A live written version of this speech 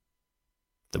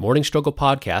The Morning Struggle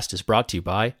podcast is brought to you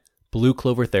by Blue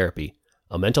Clover Therapy,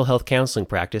 a mental health counseling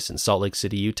practice in Salt Lake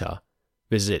City, Utah.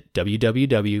 Visit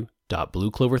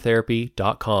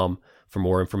www.blueclovertherapy.com for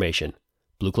more information.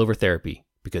 Blue Clover Therapy,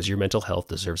 because your mental health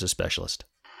deserves a specialist.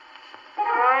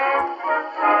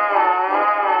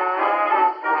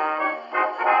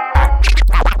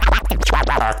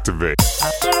 Activate.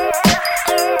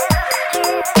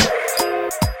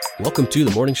 Welcome to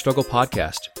the Morning Struggle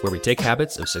podcast, where we take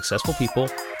habits of successful people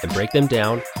and break them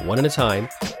down one at a time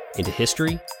into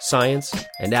history, science,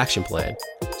 and action plan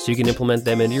so you can implement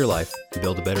them into your life and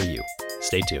build a better you.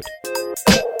 Stay tuned.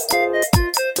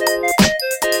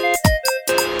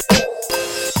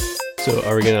 So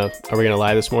are we gonna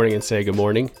lie this morning and say good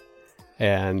morning?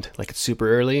 And like it's super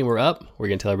early and we're up? We're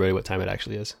gonna tell everybody what time it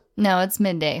actually is. No, it's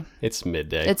midday. It's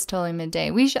midday. It's totally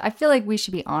midday. I feel like we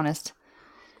should be honest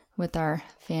with our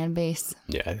fan base.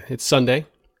 Yeah, it's Sunday.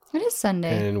 It is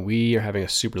Sunday. And we are having a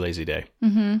super lazy day.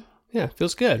 Mm-hmm. Yeah,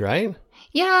 feels good, right?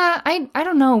 Yeah, I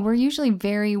don't know. We're usually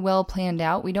very well planned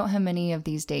out. We don't have many of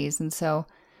these days, and so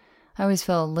I always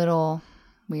feel a little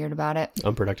weird about it.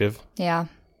 Unproductive. Yeah.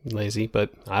 Lazy,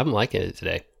 but I'm liking it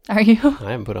today. Are you?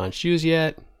 I haven't put on shoes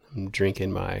yet. I'm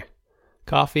drinking my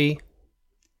coffee.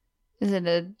 Is it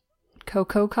a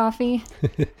cocoa coffee?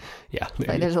 Yeah.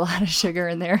 Like there's a lot of sugar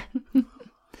in there.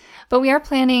 But we are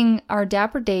planning our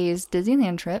Dapper Days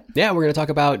Disneyland trip. Yeah, we're going to talk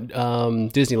about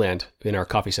Disneyland in our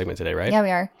coffee segment today, right? Yeah,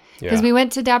 we are. Because we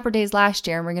went to Dapper Days last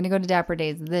year, and we're going to go to Dapper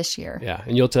Days this year. Yeah,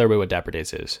 and you'll tell everybody what Dapper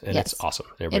Days is, and yes. it's awesome.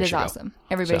 It is awesome.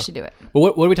 Everybody should do it.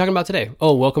 Well, what are we talking about today?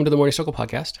 Oh, welcome to the Morning Struggle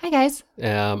podcast. Hi, guys.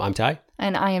 I'm Ty.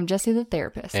 And I am Jessie, the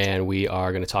therapist. And we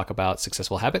are going to talk about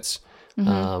successful habits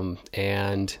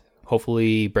and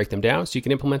hopefully break them down so you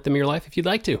can implement them in your life if you'd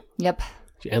like to. Yep.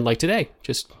 And like today,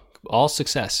 just all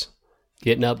success.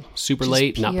 Getting up super Just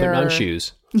late, pure... not putting on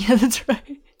shoes. Yeah, that's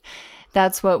right.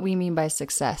 That's what we mean by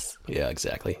success. Yeah,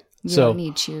 exactly. You don't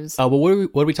need shoes. Well,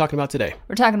 what are we talking about today?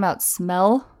 We're talking about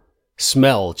smell.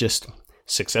 Smell. Just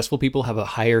successful people have a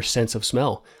higher sense of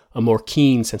smell, a more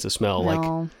keen sense of smell.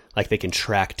 No. Like they can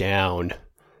track down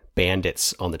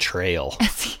bandits on the trail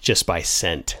just by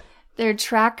scent. They're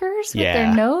trackers with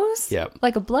their nose? Yep.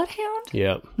 Like a bloodhound?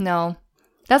 Yep. No,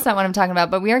 that's not what I'm talking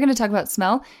about. But we are going to talk about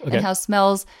smell and how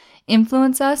smells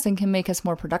influence us and can make us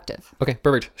more productive. Okay,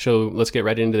 perfect. So let's get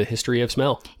right into the history of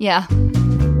smell. Yeah.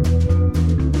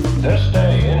 This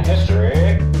day in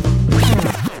history.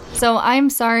 So I'm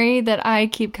sorry that I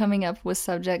keep coming up with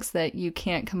subjects that you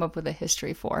can't come up with a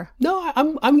history for. No,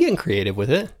 I'm getting creative with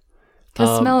it.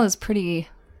 Because smell is pretty...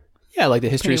 Yeah, like the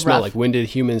history of smell. rough. Like when did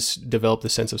humans develop the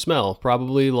sense of smell?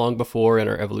 Probably long before in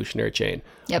our evolutionary chain.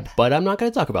 Yep. But I'm not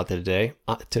going to talk about that today.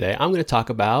 Today, I'm going to talk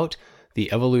about the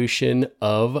evolution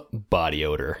of body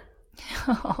odor.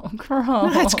 Oh,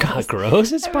 gross. That's not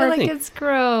gross. It's I part feel of like the thing. it's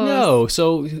gross. No,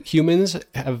 so humans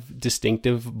have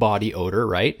distinctive body odor,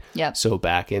 right? Yep. So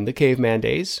back in the caveman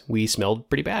days, we smelled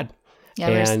pretty bad. Yeah,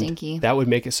 we're and stinky. That would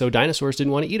make it so dinosaurs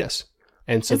didn't want to eat us.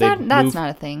 And so That's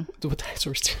not a thing. Well,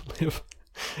 dinosaurs didn't live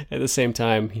at the same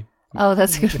time. Oh,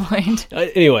 that's a good point.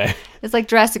 Anyway. It's like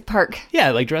Jurassic Park.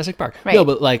 Yeah, like Jurassic Park. Right. No,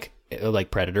 but like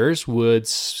predators would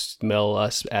smell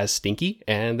us as stinky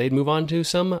and they'd move on to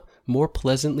some more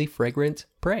pleasantly fragrant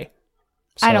prey.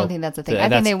 So, I don't think that's a thing. I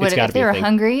think they would, if they were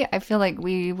hungry, I feel like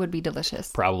we would be delicious.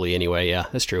 Probably anyway. Yeah,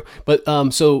 that's true. But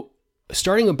so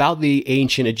starting about the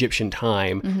ancient Egyptian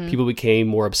time, people became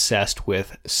more obsessed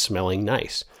with smelling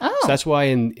nice. Oh. So that's why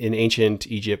in ancient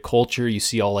Egypt culture, you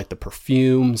see all like the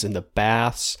perfumes and the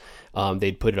baths.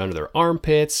 They'd put it under their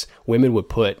armpits. Women would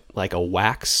put like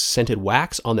a scented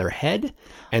wax on their head,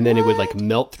 and then it would like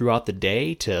melt throughout the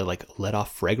day to like let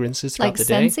off fragrances throughout the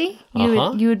day. Like Scentsy?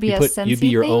 You would be a Scentsy You'd be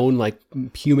your thing? own like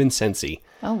human Scentsy.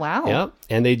 Oh, wow. Yep.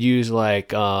 And they'd use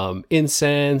like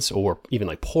incense or even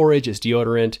like porridge as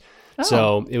deodorant. Oh.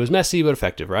 So it was messy but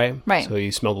effective, right? Right. So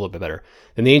you smelled a little bit better.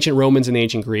 And the ancient Romans and the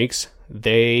ancient Greeks,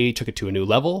 they took it to a new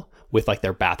level with like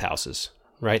their bathhouses.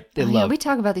 Right? Yeah, we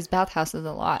talk about these bathhouses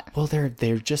a lot. Well,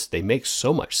 they make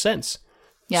so much sense.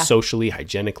 Yeah. Socially,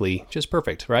 hygienically, just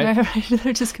perfect, right? Right.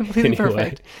 They're just completely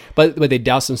perfect. But they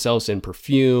douse themselves in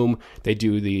perfume. They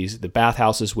do the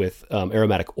bathhouses with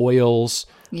aromatic oils.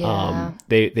 Yeah.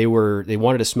 They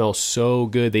wanted to smell so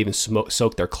good. They even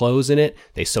soaked their clothes in it.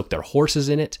 They soaked their horses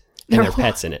in it and their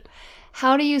pets in it.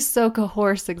 How do you soak a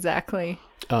horse exactly?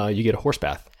 You get a horse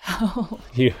bath. Oh.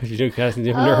 You've never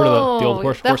heard of the old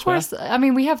horse bath? I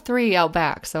mean, we have 3 out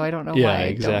back, so I don't know why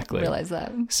I don't realize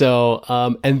that. So,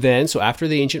 so after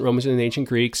the ancient Romans and the ancient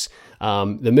Greeks,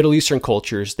 the Middle Eastern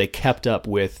cultures, they kept up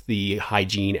with the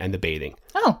hygiene and the bathing.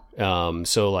 Oh.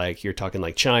 So like you're talking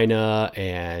like China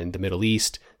and the Middle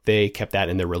East, they kept that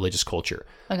in their religious culture.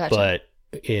 I gotcha.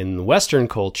 But in Western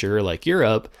culture, like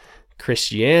Europe,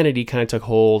 Christianity kind of took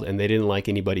hold, and they didn't like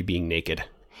anybody being naked.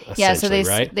 Yeah, so they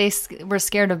right? they were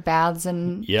scared of baths,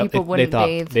 and Yep. people wouldn't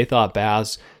bathe. They thought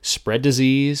baths spread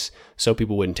disease, so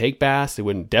people wouldn't take baths. They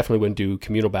definitely wouldn't do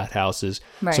communal bathhouses.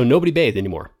 Right. So nobody bathed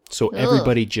anymore. So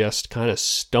everybody just kind of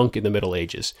stunk in the Middle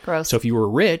Ages. Gross. So if you were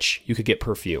rich, you could get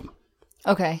perfume.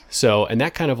 Okay. So, and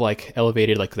that kind of like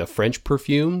elevated like the French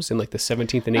perfumes in like the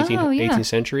 17th and 18th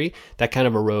century. That kind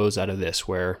of arose out of this,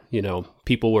 where, you know,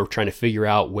 people were trying to figure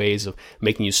out ways of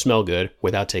making you smell good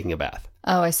without taking a bath.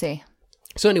 Oh, I see.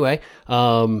 So anyway,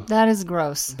 that is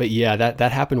gross. but yeah,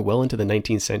 that happened well into the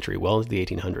 19th century, well into the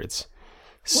 1800s.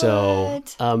 So,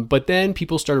 but then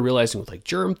people started realizing with like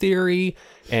germ theory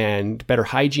and better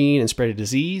hygiene and spread of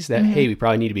disease that, hey, we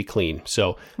probably need to be clean.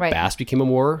 So baths became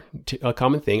a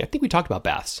common thing. I think we talked about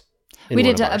baths. We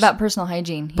did about personal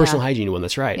hygiene. Personal hygiene one,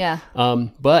 that's right. Yeah.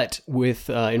 But with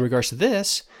in regards to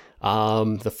this,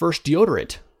 the first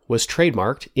deodorant was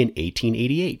trademarked in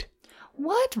 1888.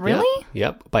 What? Really?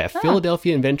 Yep. By a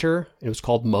Philadelphia inventor. It was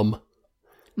called Mum.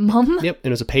 Mum? Yep. And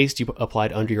it was a paste you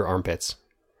applied under your armpits.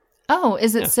 Oh,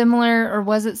 is it similar, or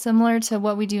was it similar to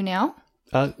what we do now?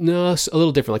 No, it's a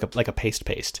little different, like a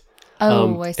paste.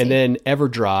 Oh, I see. And then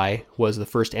Everdry was the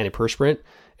first antiperspirant,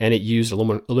 and it used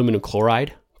aluminum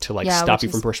chloride to like stop you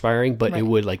from perspiring, but it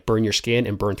would like burn your skin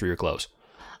and burn through your clothes.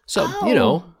 So, you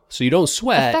know, so you don't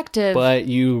sweat, effective. But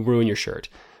you ruin your shirt.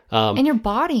 And your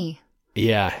body.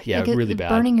 Yeah, Like really bad.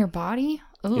 Burning your body?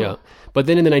 Ooh. Yeah. But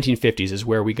then in the 1950s is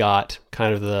where we got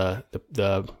kind of the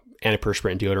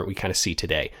antiperspirant deodorant we kind of see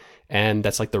today. And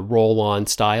that's like the roll-on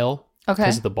style. Okay.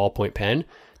 Because of the ballpoint pen.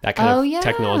 That kind of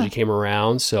technology came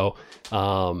around. So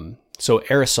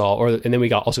aerosol, and then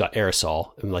we also got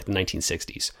aerosol in like the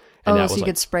 1960s. And that was you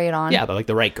could spray it on? Yeah, but like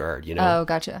the right guard, you know. Oh,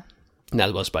 gotcha. And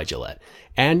that was by Gillette.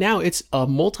 And now it's a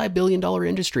multi-billion-dollar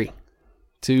industry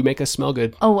to make us smell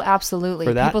good. Oh, absolutely.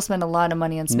 For that, people spend a lot of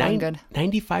money on smelling good.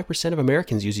 95% of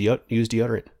Americans use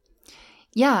deodorant.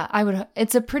 Yeah,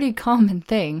 it's a pretty common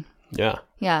thing. Yeah.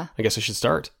 Yeah. I guess I should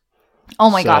start. Oh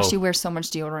my gosh, you wear so much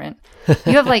deodorant.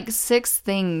 You have like 6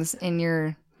 things in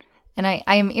your... And I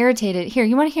am irritated. Here,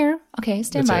 you want to hear? Okay,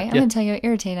 stand by. I'm going to tell you how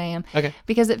irritated I am. Okay.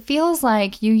 Because it feels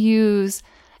like you use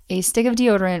a stick of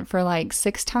deodorant for like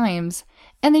 6 times,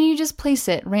 and then you just place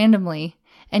it randomly,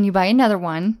 and you buy another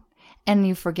one, and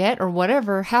you forget or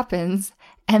whatever happens,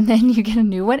 and then you get a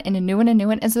new one and a new one and a new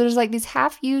one. And so there's like these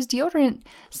half-used deodorant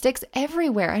sticks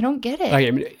everywhere. I don't get it.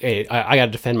 I got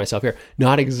to defend myself here.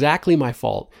 Not exactly my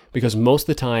fault, because most of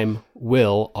the time,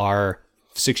 Will, our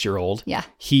 6-year-old,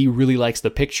 he really likes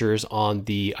the pictures on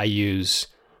I use,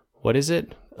 what is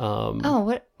it?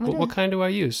 What kind do I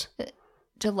use?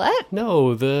 Gillette?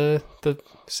 No, the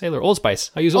Sailor, Old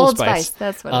Spice. I use Old Spice.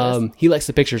 That's what it is. He likes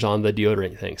the pictures on the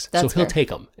deodorant things. That's so he'll fair. take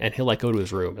them and he'll like go to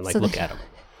his room and like look at them.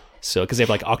 So, because they have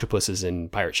like octopuses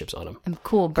and pirate ships on them. And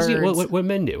cool birds. What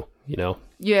men do, you know?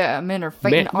 Yeah, men are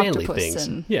fighting Manly octopus things.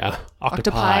 and Yeah,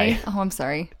 octopi. Oh, I'm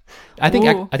sorry. I think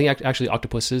actually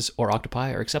octopuses or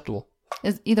octopi are acceptable.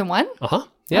 Is either one?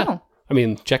 Yeah. Oh. I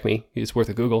mean, check me. It's worth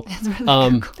a Google.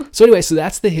 So anyway, so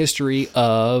that's the history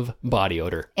of body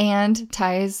odor. And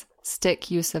Ty's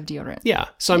stick use of deodorant. Yeah.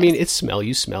 So, I mean, it's smell.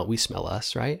 You smell. We smell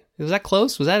us, right? Was that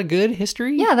close? Was that a good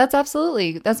history? Yeah, that's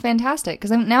fantastic.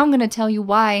 Because now I'm going to tell you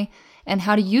why and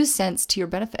how to use scents to your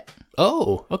benefit.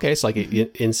 Oh, okay. It's like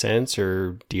incense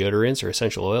or deodorants or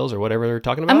essential oils or whatever they're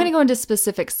talking about. I'm going to go into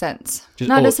specific scents.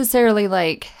 Not necessarily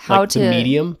like how like to... the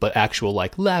medium, but actual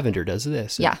like lavender does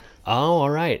this. Yeah. Oh, all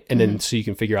right. And then so you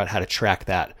can figure out how to track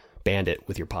that bandit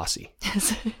with your posse.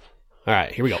 All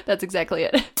right, here we go. That's exactly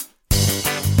it.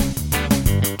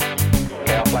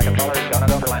 Chaos Flight Controller is gonna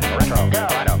go for landing. Retro. Go.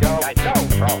 I don't. Go. I go.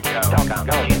 Control. Go. Telcom.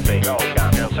 Go. GNC. Go.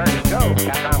 Econ. Go. Surgeon. Go.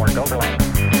 Capcom. We're go for landing.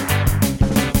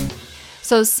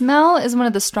 So smell is one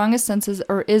of the strongest senses,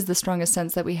 or is the strongest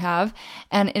sense that we have.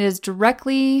 And it has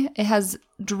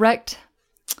direct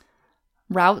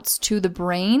routes to the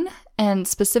brain, and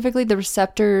specifically the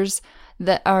receptors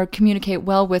that communicate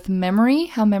well with memory,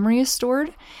 how memory is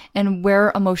stored, and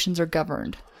where emotions are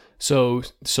governed. So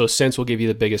sense will give you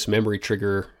the biggest memory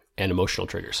trigger and emotional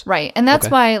triggers. Right. And that's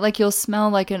why like you'll smell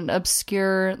like an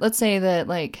obscure, let's say that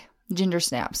like ginger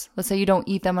snaps. Let's say you don't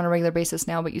eat them on a regular basis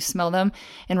now, but you smell them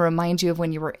and it reminds you of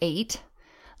when you were 8.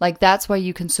 Like that's why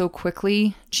you can so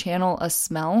quickly channel a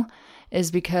smell, is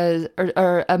because,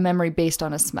 or a memory based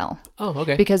on a smell. Oh,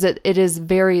 okay. Because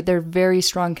they're very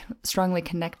strongly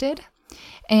connected.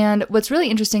 And what's really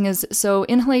interesting is, so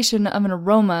inhalation of an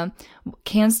aroma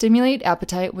can stimulate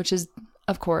appetite, which is,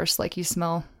 of course, like you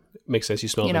smell. Makes sense. You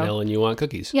smell vanilla and you want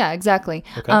cookies. Yeah, exactly.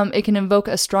 Okay. It can invoke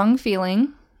a strong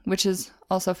feeling, which is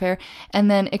also fair. And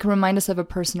then it can remind us of a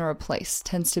person or a place.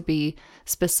 Tends to be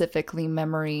specifically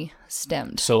memory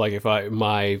stemmed. So like if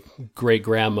my great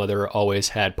grandmother always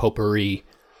had potpourri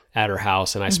at her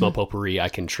house and I smell potpourri, I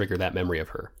can trigger that memory of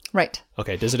her. Right.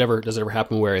 Okay. Does it ever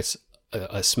happen where it's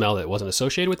a smell that wasn't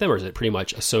associated with them, or is it pretty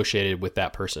much associated with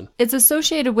that person? It's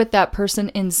associated with that person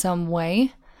in some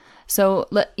way. So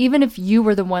even if you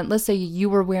were the one, let's say you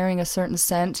were wearing a certain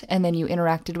scent and then you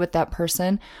interacted with that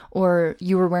person, or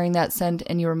you were wearing that scent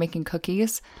and you were making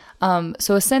cookies.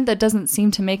 So a scent that doesn't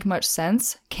seem to make much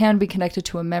sense can be connected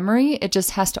to a memory. It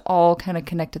just has to all kind of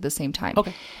connect at the same time.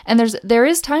 Okay. And there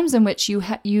is times in which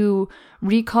you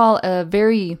recall a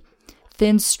very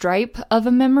thin stripe of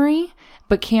a memory,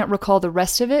 but can't recall the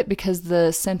rest of it because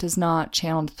the scent is not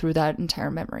channeled through that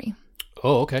entire memory.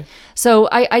 Oh, okay. So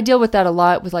I deal with that a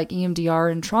lot with like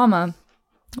EMDR and trauma,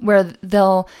 where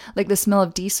they'll, like the smell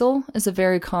of diesel is a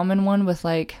very common one with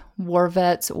like war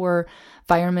vets or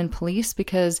firemen, police,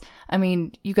 because I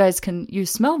mean, you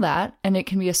smell that and it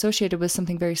can be associated with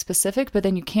something very specific, but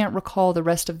then you can't recall the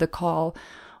rest of the call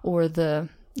or the,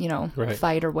 Right.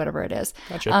 fight or whatever it is.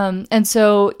 Gotcha. And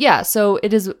so, yeah, so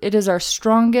it is our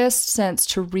strongest sense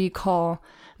to recall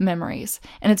memories.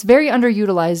 And it's very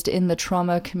underutilized in the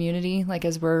trauma community, like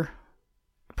as we're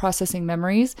processing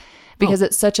memories, because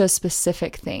it's such a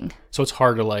specific thing. So it's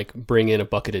hard to like bring in a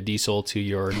bucket of diesel to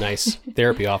your nice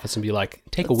therapy office and be like,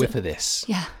 take a whiff of this.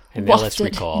 Yeah. And now Waft let's it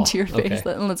recall. into your face.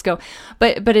 Okay. Let's go.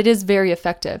 But it is very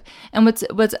effective. And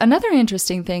what's another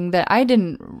interesting thing that I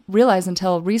didn't realize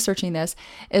until researching this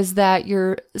is that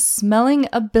your smelling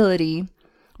ability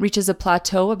reaches a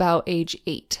plateau about age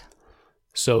 8.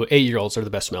 So 8-year-olds are the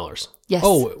best smellers. Yes.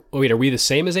 Oh, wait, are we the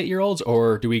same as 8-year-olds,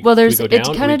 or do we, Well, do we go down?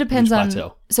 it kind of depends on,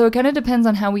 plateau? so it kind of depends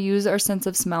on how we use our sense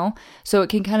of smell. So it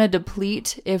can kind of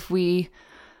deplete if we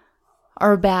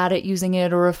are bad at using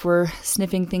it, or if we're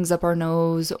sniffing things up our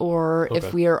nose, or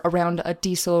if we are around a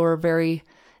diesel or very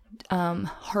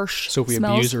harsh So if we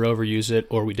smells. abuse or overuse it,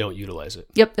 or we don't utilize it.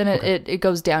 Yep, then it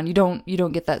goes down. You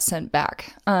don't get that scent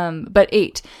back. But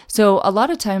 8. So a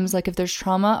lot of times, like if there's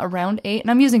trauma around 8,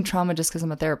 and I'm using trauma just because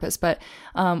I'm a therapist, but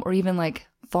or even like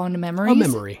fond memories. A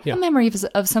memory, yeah. A memory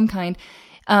of some kind.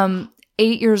 8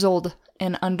 years old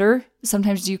and under,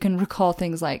 sometimes you can recall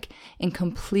things like in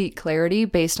complete clarity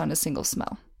based on a single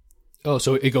smell. Oh,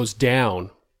 so it goes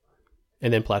down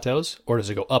and then plateaus, or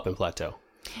does it go up and plateau?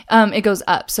 It goes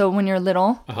up. So when you're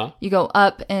little, you go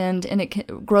up and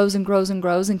it grows and grows and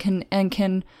grows and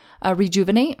can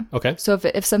rejuvenate. Okay. So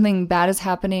if something bad is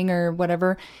happening or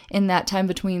whatever in that time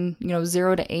between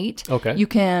 0 to 8, Okay. you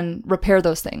can repair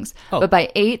those things. Oh. But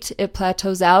by 8, it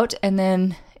plateaus out and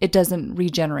then it doesn't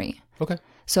regenerate. Okay.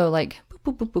 So like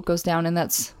boop, boop, boop, boop goes down, and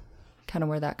that's kind of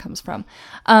where that comes from.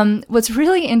 What's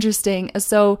really interesting is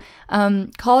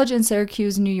college in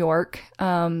Syracuse, New York,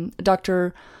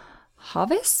 Dr.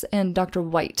 Havis and Dr.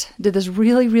 White did this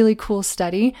really, really cool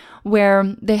study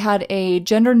where they had a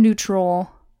gender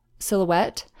neutral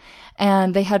silhouette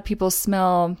and they had people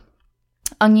smell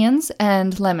onions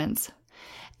and lemons.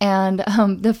 And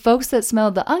the folks that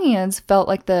smelled the onions felt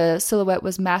like the silhouette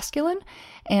was masculine,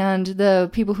 and the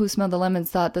people who smelled the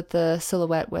lemons thought that the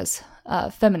silhouette was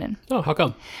feminine. Oh, how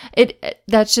come?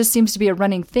 That just seems to be a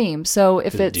running theme. So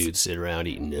if The it's dudes sit around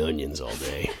eating onions all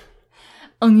day.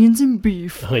 onions and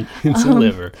beef. Onions and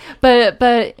liver.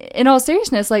 But in all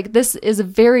seriousness, like this is a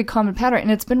very common pattern,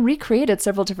 and it's been recreated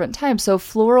several different times. So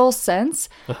floral scents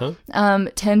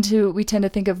tend to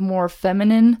think of more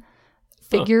feminine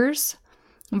figures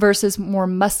versus more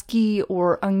musky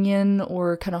or onion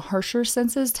or kind of harsher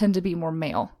senses tend to be more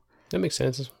male. That makes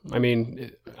sense. I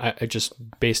mean, I just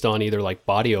based on either like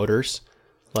body odors,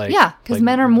 like because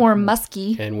men are more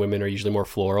musky and women are usually more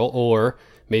floral, or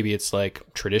maybe it's like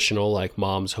traditional, like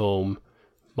mom's home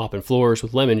mopping floors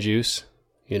with lemon juice,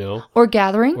 or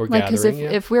gathering. Or like because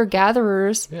gathering, if we're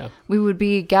gatherers, Yeah. we would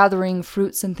be gathering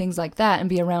fruits and things like that and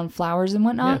be around flowers and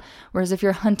whatnot. Yeah. Whereas if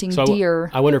you're hunting So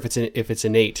deer, I wonder if it's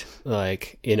innate,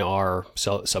 like in our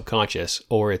subconscious,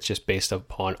 or it's just based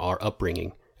upon our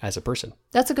upbringing as a person.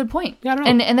 that's a good point. Yeah, I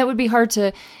don't know. And that would be hard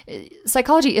to.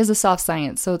 Psychology is a soft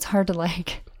science, so it's hard to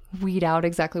like weed out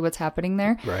exactly what's happening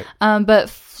there. Right. But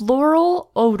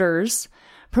floral odors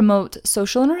promote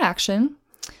social interaction,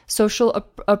 social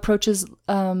approaches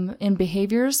in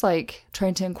behaviors like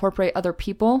trying to incorporate other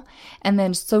people, and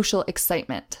then social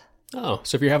excitement. Oh,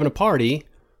 so if you're having a party,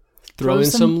 throw in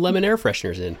some- some lemon air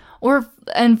fresheners in.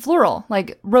 And floral,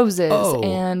 like roses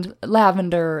and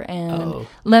lavender and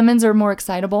lemons are more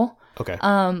excitable. Okay. Like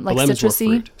The lemon's more citrusy.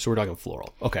 fruit, so we're talking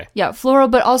floral. Okay. Yeah, floral,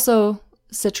 but also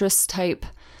citrus type.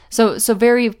 So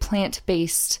very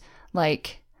plant-based,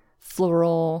 like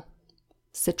floral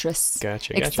citrus,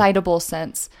 Gotcha. excitable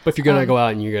scents. But if you're gonna go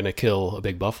out and you're gonna kill a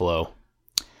big buffalo,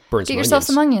 burn some Get yourself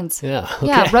onions. some onions. Yeah.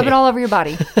 Yeah, okay. rub it all over your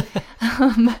body.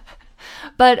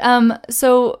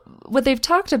 So what they've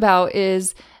talked about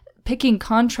is picking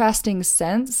contrasting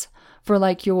scents for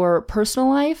like your personal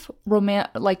life,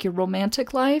 like your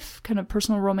romantic life, kind of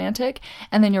personal romantic,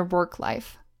 and then your work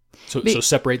life. So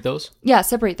separate those? Yeah,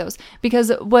 separate those.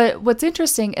 Because what's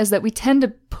interesting is that we tend to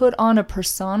put on a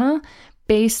persona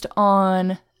based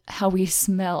on how we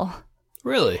smell.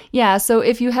 Really? Yeah, so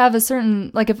if you have a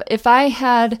certain, like if I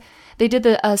had, they did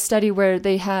a study where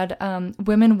they had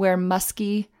women wear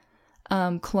musky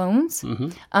clones.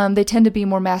 Mm-hmm. They tend to be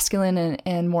more masculine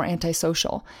and more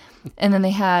antisocial. And then they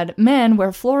had men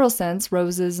wear floral scents,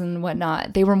 roses and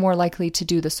whatnot. They were more likely to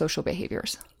do the social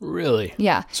behaviors. Really?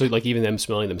 Yeah. So like even them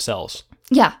smelling themselves.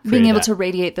 Yeah, being able that. to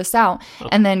radiate this out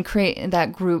and then create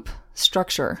that group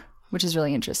structure, which is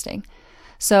really interesting.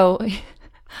 So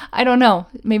I don't know.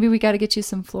 Maybe we got to get you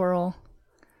some floral.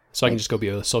 So I can just go be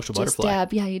a social Just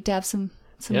butterfly. you dab some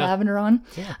Yeah. lavender on.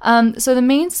 Yeah. So the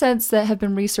main scents that have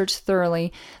been researched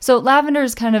thoroughly. So lavender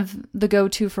is kind of the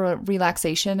go-to for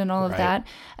relaxation and all of Right. that.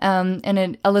 And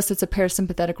it elicits a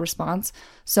parasympathetic response.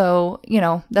 So,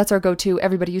 that's our go-to.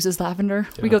 Everybody uses lavender.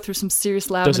 We go through some serious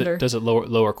lavender. Does it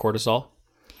lower cortisol?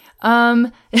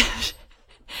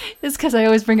 It's because I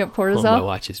always bring up Oh, my cortisol.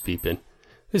 watch is beeping.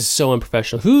 This is so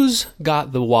unprofessional. Who's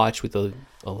got the watch with the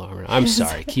alarm? I'm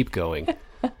sorry. Keep going.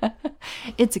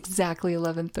 It's exactly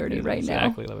 11:30 right now.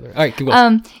 Exactly. All right, keep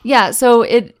going. Yeah, so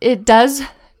it does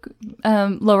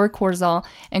lower cortisol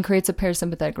and creates a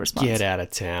parasympathetic response. Get out of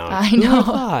town. I Who know. would've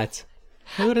thought?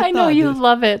 Who would've I know thought you this?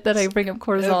 love it that I bring up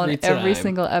cortisol Every in every time.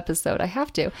 single episode. I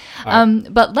have to.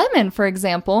 But lemon, for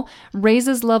example,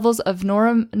 raises levels of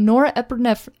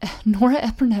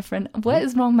norepinephrine. What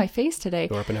is wrong with my face today?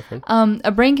 Norepinephrine.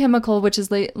 A brain chemical which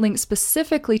is linked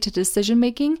specifically to decision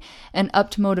making and up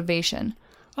to motivation.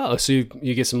 Oh, so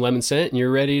you get some lemon scent and you're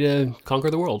ready to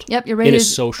conquer the world. Yep, you're ready in a to-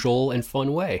 social and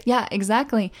fun way. Yeah,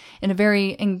 exactly. In a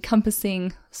very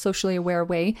encompassing, socially aware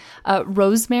way.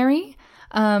 Rosemary,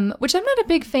 which I'm not a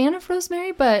big fan of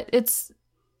rosemary, but it's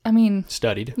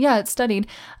Studied. yeah, it's studied.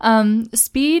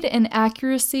 Speed and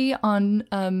accuracy on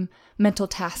mental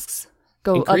tasks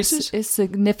go Increases? up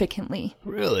significantly.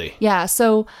 Really? Yeah,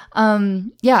 so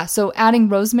so adding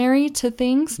rosemary to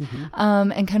things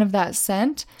and kind of that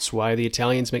scent. That's why the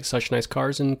Italians make such nice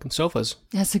cars and sofas.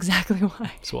 That's exactly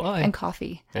why. That's why. And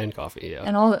coffee. And coffee, yeah.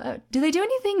 And all. Do they do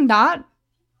anything not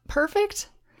perfect?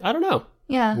 I don't know.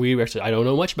 Yeah. I don't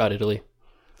know much about Italy.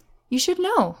 You should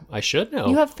know. I should know.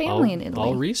 You have family in Italy.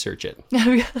 I'll research it.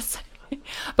 Yes.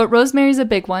 But rosemary's a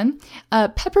big one.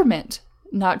 Peppermint,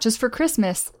 not just for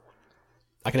Christmas.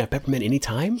 I can have peppermint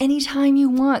anytime? Anytime you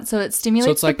want. So it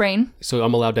stimulates the brain. So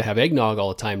I'm allowed to have eggnog all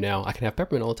the time now. I can have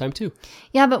peppermint all the time too.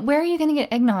 Yeah, but where are you going to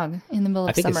get eggnog in the middle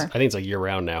of summer? I think it's like year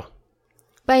round now.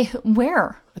 By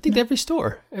where? I think every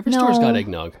store's got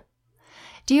eggnog.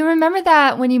 Do you remember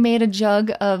that when you made a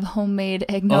jug of homemade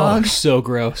Oh, eggnog? so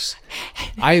gross.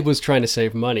 I was trying to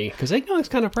save money because eggnog's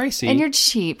kind of pricey. And you're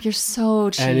cheap. You're so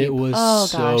cheap. And it was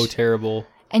so terrible.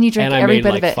 And you drank And I every made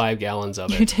bit like of it. 5 gallons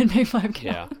of You it. did make 5 gallons.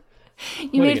 Yeah. You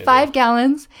What are made you 5 gonna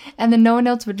gallons, and then no one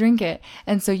else would drink it.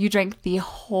 And so you drank the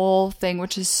whole thing,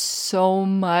 which is so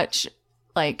much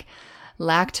like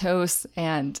lactose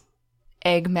and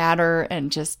egg matter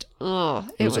and just, ugh.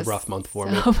 It was a rough month for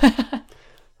me. bad.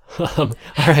 All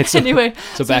right. So, Anyway,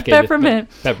 so back in peppermint.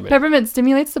 Peppermint. Peppermint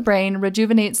stimulates the brain,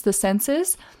 rejuvenates the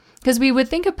senses. Because we would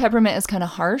think of peppermint as kind of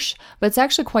harsh, but it's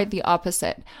actually quite the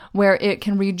opposite, where it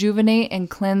can rejuvenate and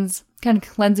cleanse, kind of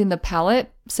cleansing the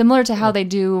palate, similar to how they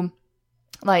do,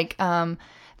 like,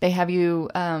 they have you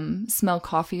smell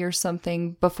coffee or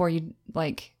something before you,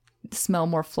 like, smell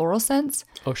more floral scents.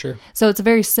 Oh, sure. So it's a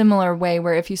very similar way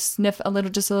where if you sniff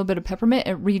just a little bit of peppermint,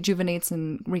 it rejuvenates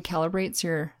and recalibrates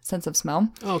your sense of smell.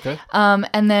 Oh, okay.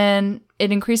 And then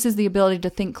it increases the ability to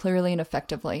think clearly and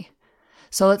effectively.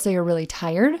 So let's say you're really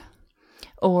tired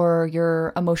or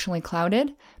you're emotionally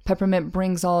clouded. Peppermint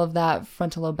brings all of that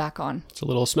frontal lobe back on. It's a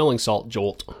little smelling salt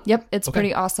jolt. Yep, it's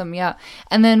pretty awesome. Yeah.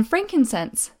 And then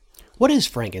frankincense. What is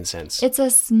frankincense? It's a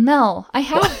smell. I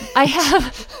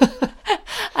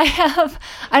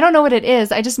don't know what it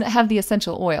is. I just have the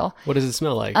essential oil. What does it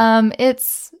smell like?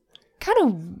 It's kind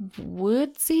of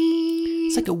woodsy.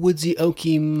 It's like a woodsy,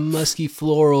 oaky, musky,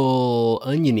 floral,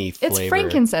 oniony flavor. It's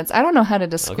frankincense. I don't know how to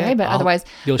describe it otherwise.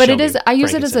 You'll But show it is, me I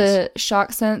use it as a frankincense.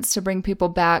 shock sense to bring people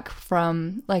back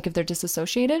from, like, if they're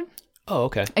disassociated. Oh,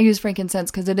 okay. I use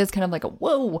frankincense because it is kind of like a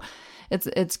whoa.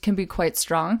 It can be quite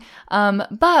strong.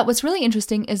 But what's really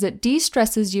interesting is it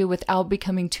de-stresses you without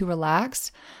becoming too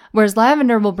relaxed. Whereas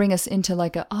lavender will bring us into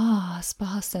like a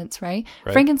spa sense, right?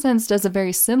 Frankincense does a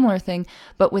very similar thing,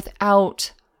 but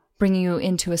without bringing you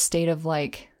into a state of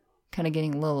like kind of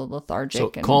getting a little lethargic.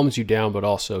 So it calms you down, but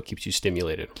also keeps you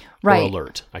stimulated. Right. Or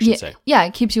alert, I should say. Yeah,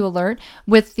 it keeps you alert.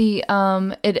 With the,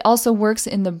 it also works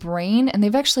in the brain, and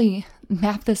they've actually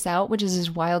mapped this out, which is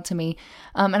just wild to me.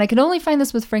 And I could only find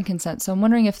this with frankincense, so I'm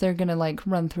wondering if they're going to like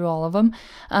run through all of them.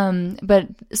 But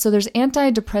so there's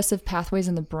antidepressive pathways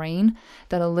in the brain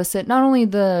that elicit not only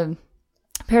the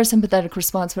parasympathetic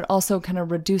response, but also kind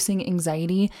of reducing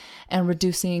anxiety and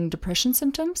reducing depression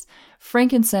symptoms.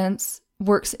 Frankincense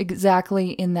works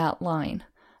exactly in that line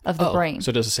of the brain.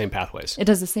 So it does the same pathways. It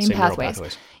does the same neural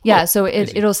pathways. Yeah, Cool. so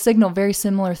Crazy. it'll signal very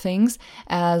similar things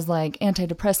as like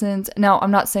antidepressants. Now, I'm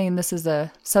not saying this is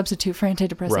a substitute for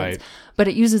antidepressants, Right. but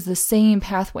it uses the same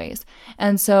pathways.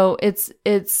 And so it's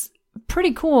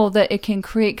pretty cool that it can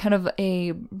create kind of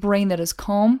a brain that is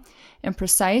calm and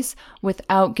precise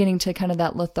without getting to kind of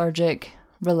that lethargic,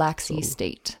 relaxy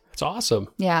state. It's awesome.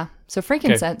 Yeah. So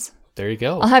frankincense. There you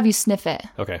go. I'll have you sniff it.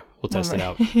 Okay, we'll test it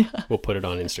out. We'll put it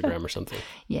on Instagram or something.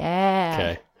 Yeah.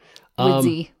 Okay.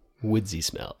 Woodsy. Woodsy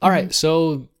smell. All right.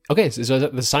 So, okay. So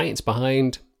the science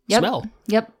behind smell.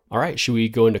 Yep. All right. Should we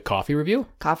go into coffee review?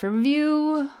 Coffee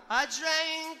review. I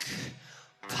drank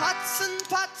pots and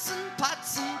pots and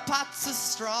pots and pots of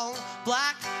strong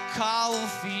black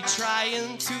coffee,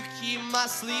 trying to keep my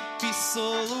sleepy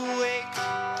soul awake.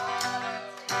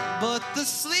 But the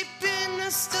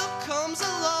sleepiness still comes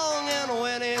along, and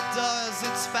when it does,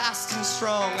 it's fast and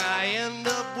strong. I end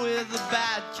up with a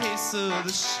bad case of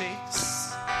the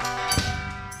shakes.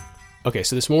 Okay.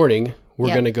 So this morning we're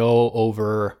Yep. going to go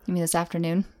over. You mean this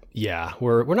afternoon? Yeah,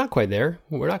 we're not quite there.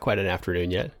 We're not quite an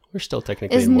afternoon yet. We're still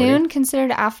technically Is in the morning. noon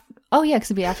considered after? Oh yeah, 'cause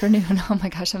it'd be afternoon. Oh my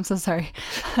gosh, I'm so sorry.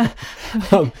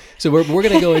 So we're going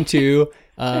to go into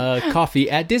coffee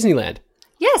at Disneyland.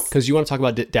 Yes. Because you want to talk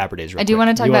about Dapper Days, real I do quick.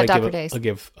 want to talk You about wanna Dapper Days.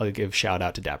 I'll give shout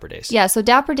out to Dapper Days. Yeah, so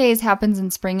Dapper Days happens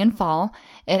in spring and fall.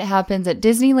 It happens at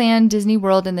Disneyland, Disney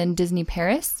World, and then Disney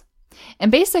Paris.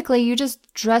 And basically, you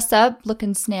just dress up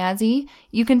looking snazzy.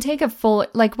 You can take a full,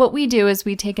 like what we do is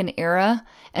we take an era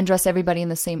and dress everybody in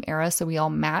the same era so we all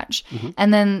match. Mm-hmm.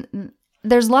 And then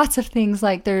there's lots of things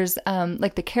like there's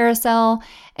like the carousel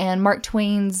and Mark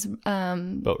Twain's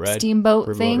Boat ride. steamboat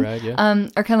Riverboat thing ride, yeah.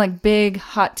 are kind of like big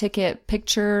hot ticket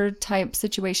picture type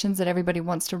situations that everybody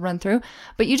wants to run through.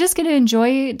 But you just get to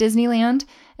enjoy Disneyland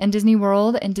and Disney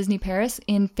World and Disney Paris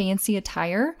in fancy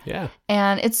attire. Yeah.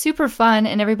 And it's super fun,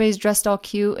 and everybody's dressed all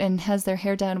cute and has their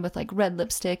hair done with like red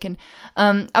lipstick. And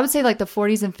I would say like the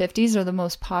 40s and 50s are the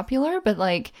most popular, but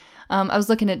like I was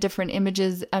looking at different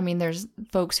images. I mean, there's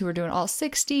folks who are doing all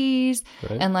 60s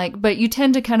and like, but you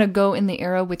tend to kind of go in the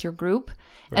era with your group.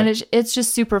 And it's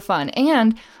just super fun.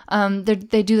 And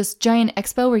they do this giant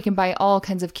expo where you can buy all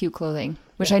kinds of cute clothing,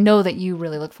 which I know that you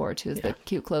really look forward to is the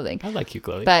cute clothing. I like cute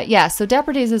clothing. But yeah, so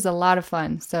Dapper Days is a lot of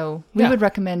fun. So we would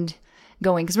recommend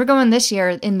going because we're going this year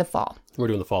in the fall. We're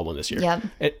doing the fall one this year. Yep.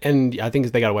 And I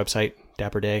think they got a website,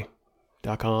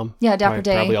 dapperday.com. Yeah, Dapper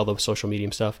Day. Probably all the social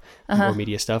media stuff, more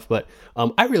media stuff. But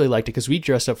I really liked it because we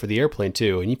dressed up for the airplane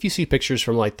too. And if you see pictures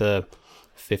from like the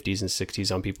 50s and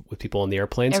 60s on people on the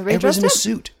airplanes, everybody's in a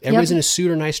suit. Everybody's in a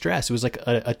suit or nice dress. It was like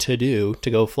a to-do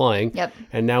to go flying. Yep.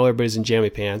 And now everybody's in jammy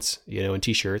pants, and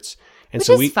t-shirts. And Which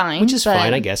so is fine, which is but-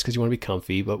 fine, I guess, because you want to be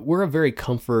comfy. But we're a very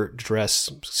comfort dress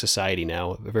society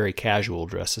now, a very casual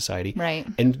dress society. Right.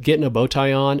 And getting a bow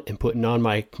tie on and putting on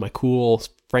my cool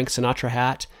Frank Sinatra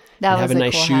hat. That and was having a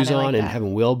nice cool shoes hat. I on like and that.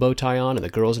 having Will bow tie on and the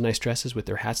girls in nice dresses with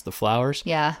their hats, the flowers.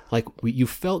 Yeah. Like you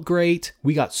felt great.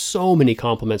 We got so many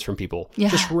compliments from people, Yeah.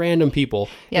 just random people.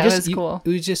 Yeah, it was cool.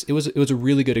 It was a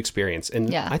really good experience. And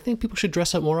Yeah. I think people should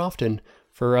dress up more often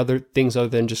for other things other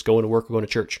than just going to work or going to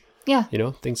church. Yeah.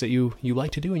 Things that you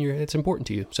like to do and it's important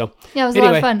to you. So Yeah, it was a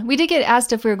lot of fun. We did get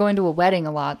asked if we were going to a wedding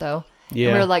a lot though. Yeah.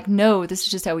 And we were like, no, this is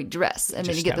just how we dress. And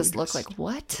then Just you get how this we look dress. like,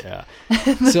 what? Yeah.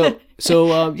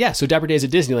 So Dapper Days at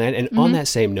Disneyland. And on that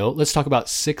same note, let's talk about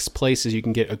 6 places you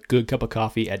can get a good cup of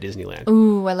coffee at Disneyland.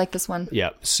 Ooh, I like this one.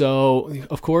 Yeah. So,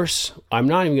 of course, I'm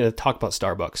not even going to talk about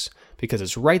Starbucks because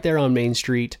it's right there on Main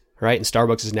Street, right? And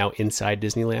Starbucks is now inside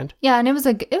Disneyland. Yeah, and it was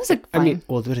a fun. I mean,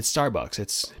 well, but it's Starbucks.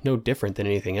 It's no different than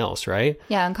anything else, right?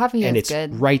 Yeah, and coffee And is it's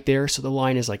good. right there. So the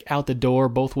line is like out the door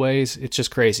both ways. It's just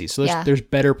crazy. So there's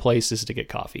better places to get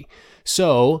coffee.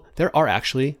 So there are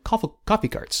actually coffee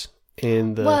carts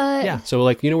in the, What? yeah. So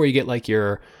like, where you get like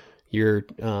your your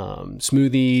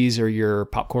smoothies or your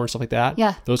popcorn, stuff like that.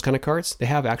 Yeah. Those kind of carts, they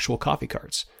have actual coffee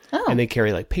carts. Oh. And they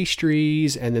carry like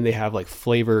pastries, and then they have like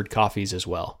flavored coffees as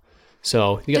well.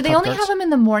 So you got Do they coffee only carts. have them in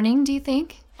the morning, do you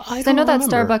think? 'Cause I know that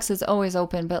remember. Starbucks is always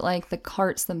open, but like the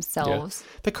carts themselves.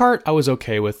 The cart I was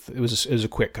okay with. It was a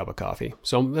quick cup of coffee,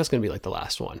 so that's gonna be like the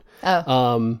last one.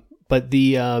 Oh. But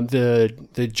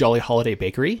the Jolly Holiday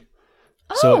Bakery.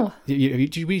 Oh. So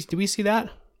did we see that?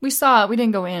 We saw it. We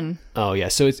didn't go in. Oh yeah,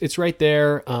 so it's right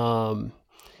there.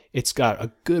 It's got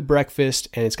a good breakfast,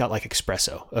 and it's got like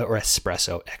espresso.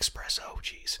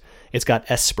 Jeez, it's got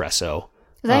espresso.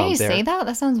 Is that how you there. say that?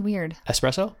 That sounds weird.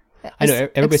 Espresso? I know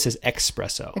everybody says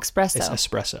espresso. Espresso. It's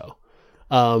espresso.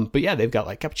 But yeah, they've got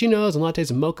like cappuccinos and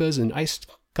lattes and mochas and iced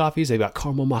coffees. They've got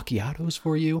caramel macchiatos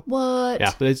for you. What?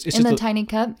 Yeah, but it's in just the tiny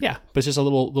cup? yeah, but it's just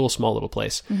a small little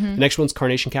place. The next one's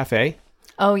Carnation Cafe.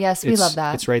 Oh, yes. We love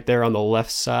that. It's right there on the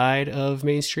left side of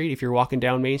Main Street. If you're walking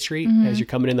down Main Street as you're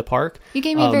coming in the park, You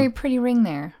gave me a very pretty ring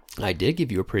there. I did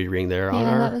give you a pretty ring there on Yeah,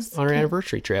 our that was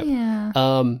anniversary trip. Yeah.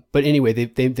 But anyway,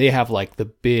 they have like the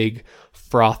big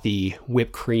frothy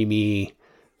whipped creamy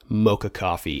mocha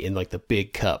coffee in like the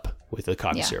big cup with the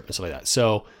coffee syrup and stuff like that.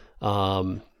 So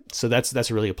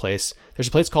that's really a place. There's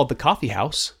a place called the Coffee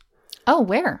House. Oh,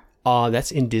 where?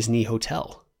 That's in Disney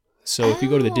Hotel. So if you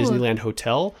go to the Disneyland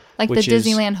Hotel, Like the which is-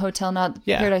 Disneyland Hotel, not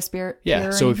Yeah. Paradise Pier yeah.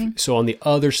 or So anything? so on the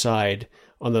other side,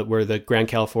 where the Grand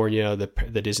California, the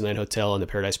Disneyland Hotel, and the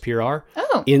Paradise Pier are,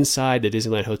 inside the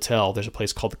Disneyland Hotel, there's a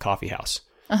place called the Coffee House.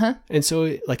 Uh-huh. And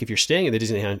so, like, if you're staying at the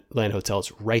Disneyland Hotel,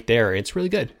 it's right there. It's really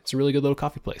good. It's a really good little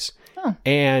coffee place. Oh.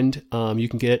 And you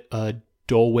can get a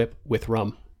Dole Whip with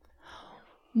rum.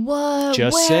 What?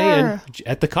 Just Where? saying,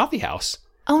 at the Coffee House.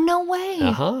 Oh, no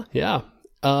way. Yeah.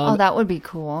 Oh, that would be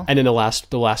cool. And then the last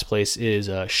place is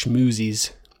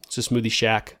Schmoozies. It's a smoothie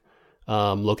shack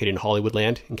located in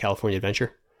Hollywoodland in California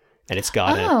Adventure, and it's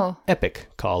got an epic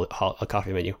a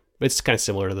coffee menu. It's kind of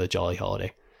similar to the Jolly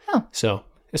Holiday. Oh. So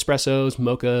espressos,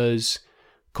 mochas,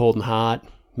 cold and hot,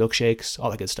 milkshakes,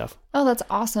 all that good stuff. Oh, that's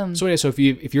awesome. So anyway, so if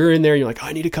you're in there and you're like, oh,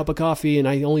 I need a cup of coffee and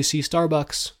I only see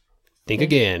Starbucks, think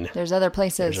again. There's other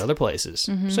places. There's other places.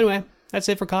 So anyway, that's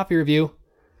it for coffee review.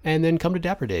 And then come to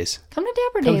Dapper Days. Come to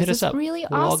Dapper Come Days. hit us It's up. really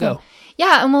We'll all awesome. go.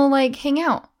 Yeah, and we'll like hang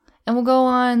out. And we'll go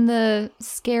on the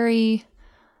scary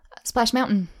Splash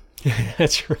Mountain.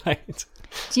 That's right.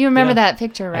 Do you remember that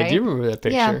picture, right? I do remember that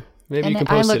picture. Yeah. Maybe And you can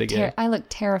post it again. I look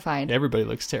terrified. Everybody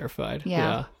looks terrified.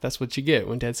 Yeah. That's what you get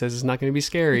when Dad says it's not going to be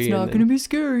scary. It's not going to be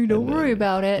scary. Don't worry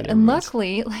about it. And everyone's-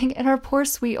 luckily, like, and our poor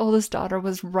sweet oldest daughter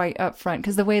was right up front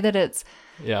because the way that it's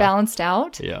Yeah. balanced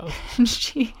out. Yeah. And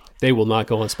she, They will not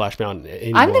go on Splash Mountain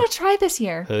anymore. I'm going to try this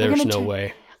year. We're There's gonna no try-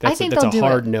 way. I That's think that's they'll a do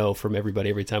hard it. no from everybody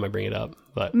every time I bring it up.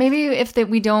 But Maybe if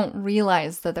we don't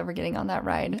realize that we're getting on that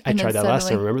ride. I and tried then that last time.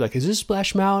 suddenly- Remember, like, is this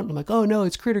Splash Mountain? I'm like, oh no,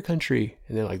 it's Critter Country.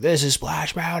 And they're like, this is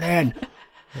Splash Mountain.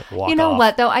 Walk You know off.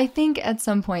 what, though? I think at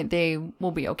some point they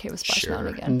will be okay with Splash Sure.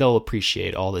 Mountain again. And they'll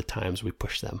appreciate all the times we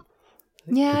push them.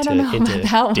 Yeah, I don't know about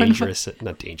that one. dangerous,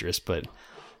 not dangerous, but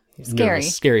Scary.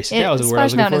 nervous, scary. That was the word I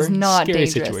was Splash looking Mountain for. is not Scary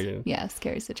dangerous. situation. Yeah,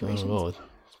 scary situations. Oh, it's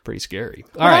pretty scary.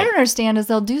 All What I right. don't understand is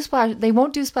they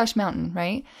won't do Splash Mountain,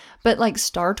 right? But like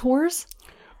Star Tours,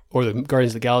 Or the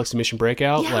Guardians of the Galaxy Mission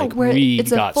Breakout. Yeah, like, where we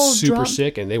it's a got full super drum.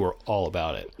 sick and they were all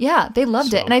about it. yeah, they loved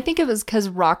it. So- And I think it was because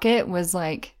Rocket was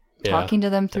like Yeah. talking to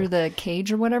them through the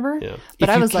cage or whatever. Yeah. But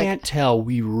if I was you like, can't tell,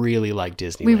 we really like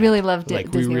Disneyland. We really love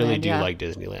Like, we really Disneyland, do yeah. like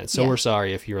Disneyland. So Yeah. we're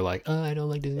sorry if you're like, oh, I don't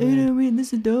like Disneyland. mean,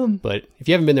 this is dumb. But if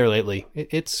you haven't been there lately,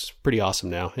 it's pretty awesome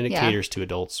now. And it Yeah. caters to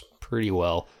adults pretty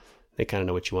well. They kind of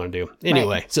know what you want to do.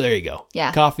 Anyway, so there you go.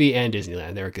 Yeah. Coffee and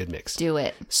Disneyland. They're a good mix. Do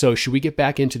it. So should we get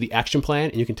back into the action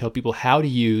plan and you can tell people how to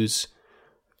use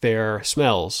their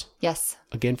smells, Yes.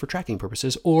 again, for tracking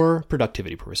purposes or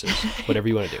productivity purposes, whatever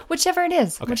you want to do. Whichever it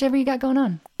is, whichever you got going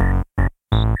on.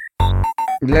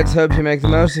 Let's hope you make the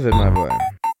most of it, my boy.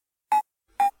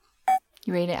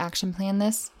 You ready to action plan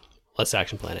this? Let's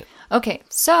action plan it. Okay,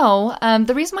 so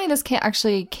the reason why this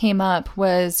actually came up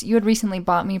was you had recently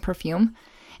bought me perfume,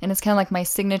 and it's kind of like my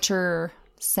signature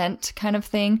scent kind of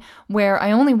thing, where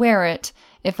I only wear it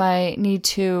if I need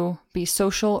to be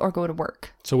social or go to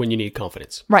work. So when you need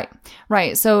confidence.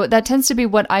 Right. So that tends to be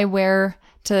what I wear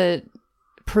to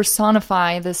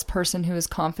personify this person who is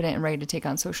confident and ready to take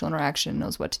on social interaction and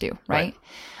knows what to do, right?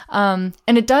 And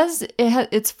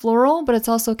it's floral, but it's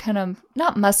also kind of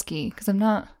not musky because I'm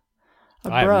not a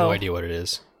bro. I have no idea what it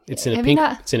is. It's in a Have you pink.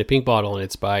 not- It's in a pink bottle and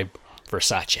it's by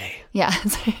Versace. Yeah.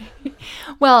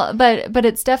 Well, but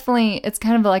it's definitely, it's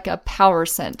kind of like a power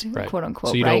scent, Right. quote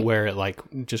unquote. So you right? don't wear it like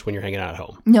just when you're hanging out at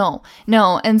home. No.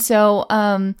 And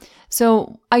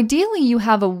so ideally you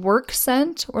have a work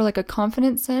scent or like a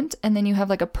confidence scent, and then you have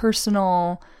like a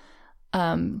personal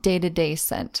day-to-day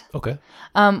scent. Okay.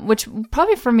 Which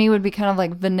probably for me would be kind of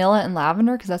like vanilla and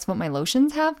lavender, because that's what my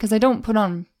lotions have, because I don't put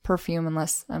on perfume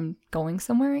unless I'm going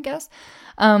somewhere, I guess.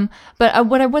 But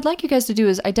what I would like you guys to do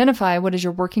is identify what is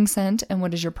your working scent and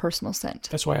what is your personal scent.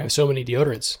 That's why I have so many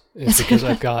deodorants. It's because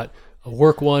I've got a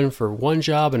work one for one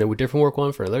job and a different work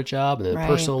one for another job, and then a Right.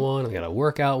 personal one. I got a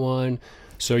workout one.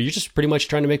 So you're just pretty much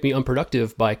trying to make me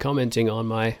unproductive by commenting on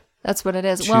my That's what it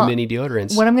is. too many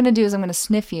deodorants. What I'm going to do is I'm going to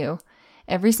sniff you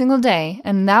every single day,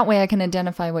 and that way I can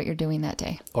identify what you're doing that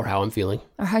day Or how I'm feeling.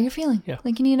 or how you're feeling. Yeah.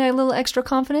 Like you need a little extra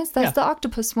confidence. That's Yeah. the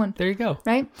octopus one. There you go.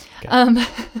 Right?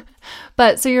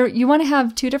 But so you want to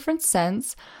have two different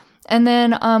scents. And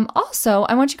then also,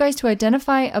 I want you guys to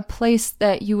identify a place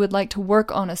that you would like to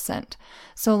work on a scent.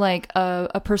 So like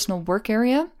a personal work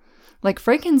area, like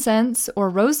frankincense or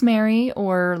rosemary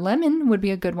or lemon would be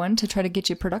a good one to try to get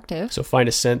you productive. So find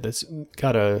a scent that's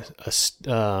got a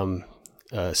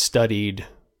studied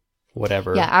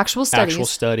whatever. Yeah, actual studies. Actual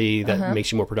study that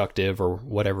makes you more productive or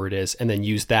whatever it is, and then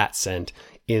use that scent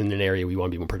in an area we want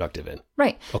to be more productive in.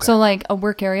 Right. Okay. So like a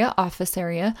work area, office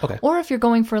area. Okay. Or if you're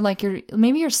going for like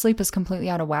maybe your sleep is completely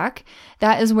out of whack,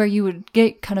 that is where you would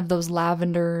get kind of those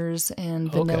lavenders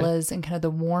and vanillas and kind of the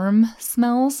warm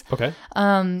smells Okay.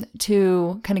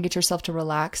 to kind of get yourself to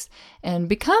relax and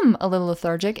become a little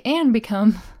lethargic and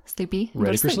become sleepy. and go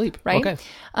Ready to for sleep. Right.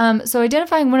 Okay. So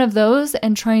identifying one of those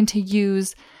and trying to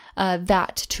use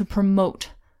that to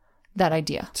promote that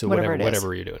idea. So whatever it is.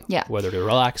 whatever you're doing. Yeah. Whether to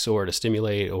relax or to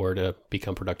stimulate or to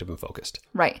become productive and focused.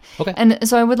 Right. Okay. And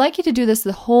so I would like you to do this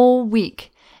the whole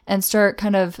week and start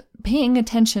kind of paying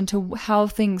attention to how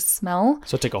things smell.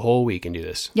 So take a whole week and do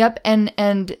this. Yep.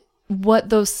 And what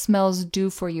those smells do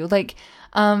for you. Like,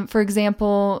 for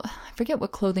example, I forget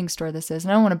what clothing store this is,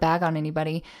 and I don't want to bag on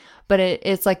anybody, but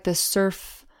it's like the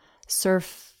surf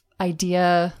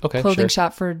idea clothing sure.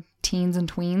 shop for teens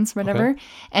and tweens, whatever. Okay.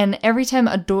 And every time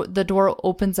the door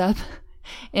opens up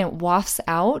and it wafts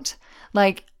out,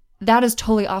 like that is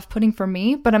totally off-putting for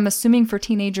me, but I'm assuming for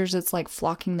teenagers it's like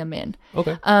flocking them in.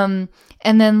 Okay. And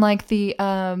then like the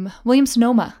Williams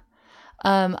Sonoma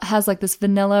has like this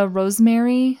vanilla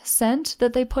rosemary scent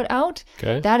that they put out.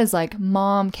 Okay. That is like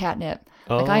mom catnip.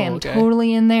 Like I am okay.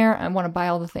 totally in there. I want to buy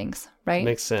all the things, right?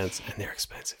 Makes sense. And they're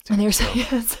expensive too. And there's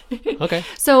yes. Okay.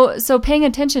 So paying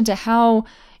attention to how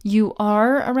you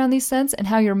are around these scents and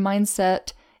how your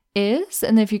mindset is,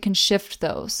 and if you can shift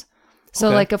those. So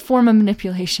Okay. like a form of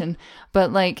manipulation,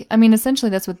 but like, I mean, essentially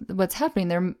that's what's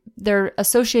happening. They're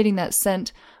associating that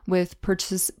scent with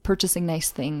purchasing nice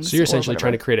things. So you're essentially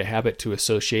trying to create a habit to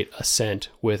associate a scent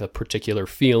with a particular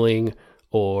feeling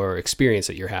or experience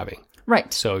that you're having.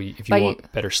 right. So if you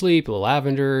want better sleep, a little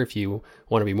lavender. If you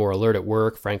want to be more alert at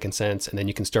work, frankincense. And then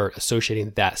you can start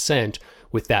associating that scent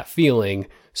with that feeling.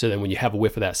 So then when you have a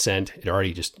whiff of that scent, it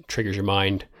already just triggers your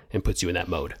mind and puts you in that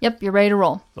mode. Yep, you're ready to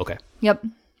roll. Okay. Yep.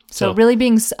 So So- really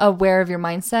being aware of your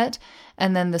mindset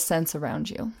and then the scents around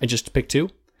you. And just to pick two?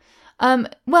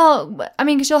 Well, I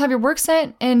mean, because you'll have your work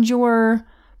scent and your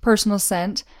personal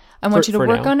scent. I want you to for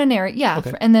work now? on an area. Yeah.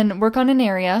 Okay. And then work on an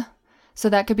area. So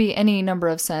that could be any number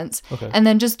of scents. Okay. And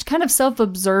then just kind of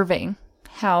self-observing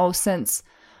how scents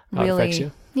How it really. affects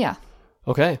you? Yeah.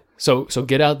 Okay. So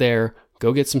get out there,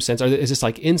 go get some scents. Is this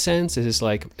like incense? Is this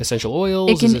like essential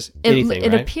oils? It Is this anything,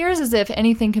 it right? appears as if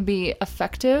anything can be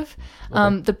effective.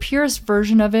 The purest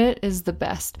version of it is the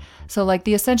best. So like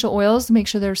the essential oils, make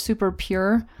sure they're super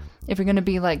pure. If you're going to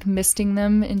be like misting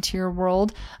them into your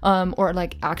world, or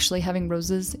like actually having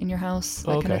roses in your house,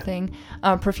 that kind of Okay.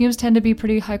 thing. Perfumes tend to be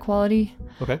pretty high quality.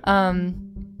 Okay.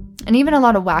 And even a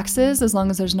lot of waxes, as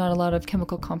long as there's not a lot of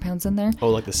chemical compounds in there.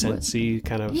 like the scentsy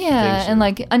kind of Yeah, things? and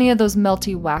like any of those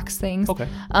melty wax things. Okay.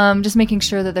 Just making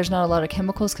sure that there's not a lot of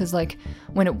chemicals, because like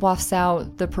when it wafts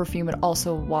out the perfume, it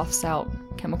also wafts out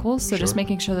chemicals. So just Sure.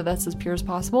 making sure that that's as pure as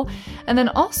possible. And then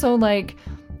also like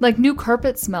new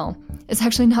carpet smell is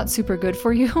actually not super good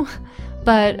for you,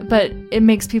 but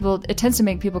it tends to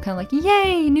make people kind of like,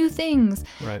 yay, new things.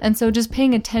 Right. And so just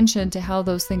paying attention to how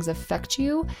those things affect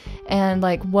you and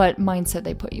like what mindset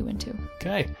they put you into.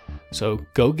 Okay. So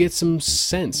go get some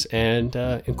scents and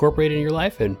incorporate it in your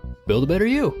life and build a better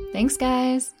you. Thanks,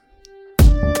 guys.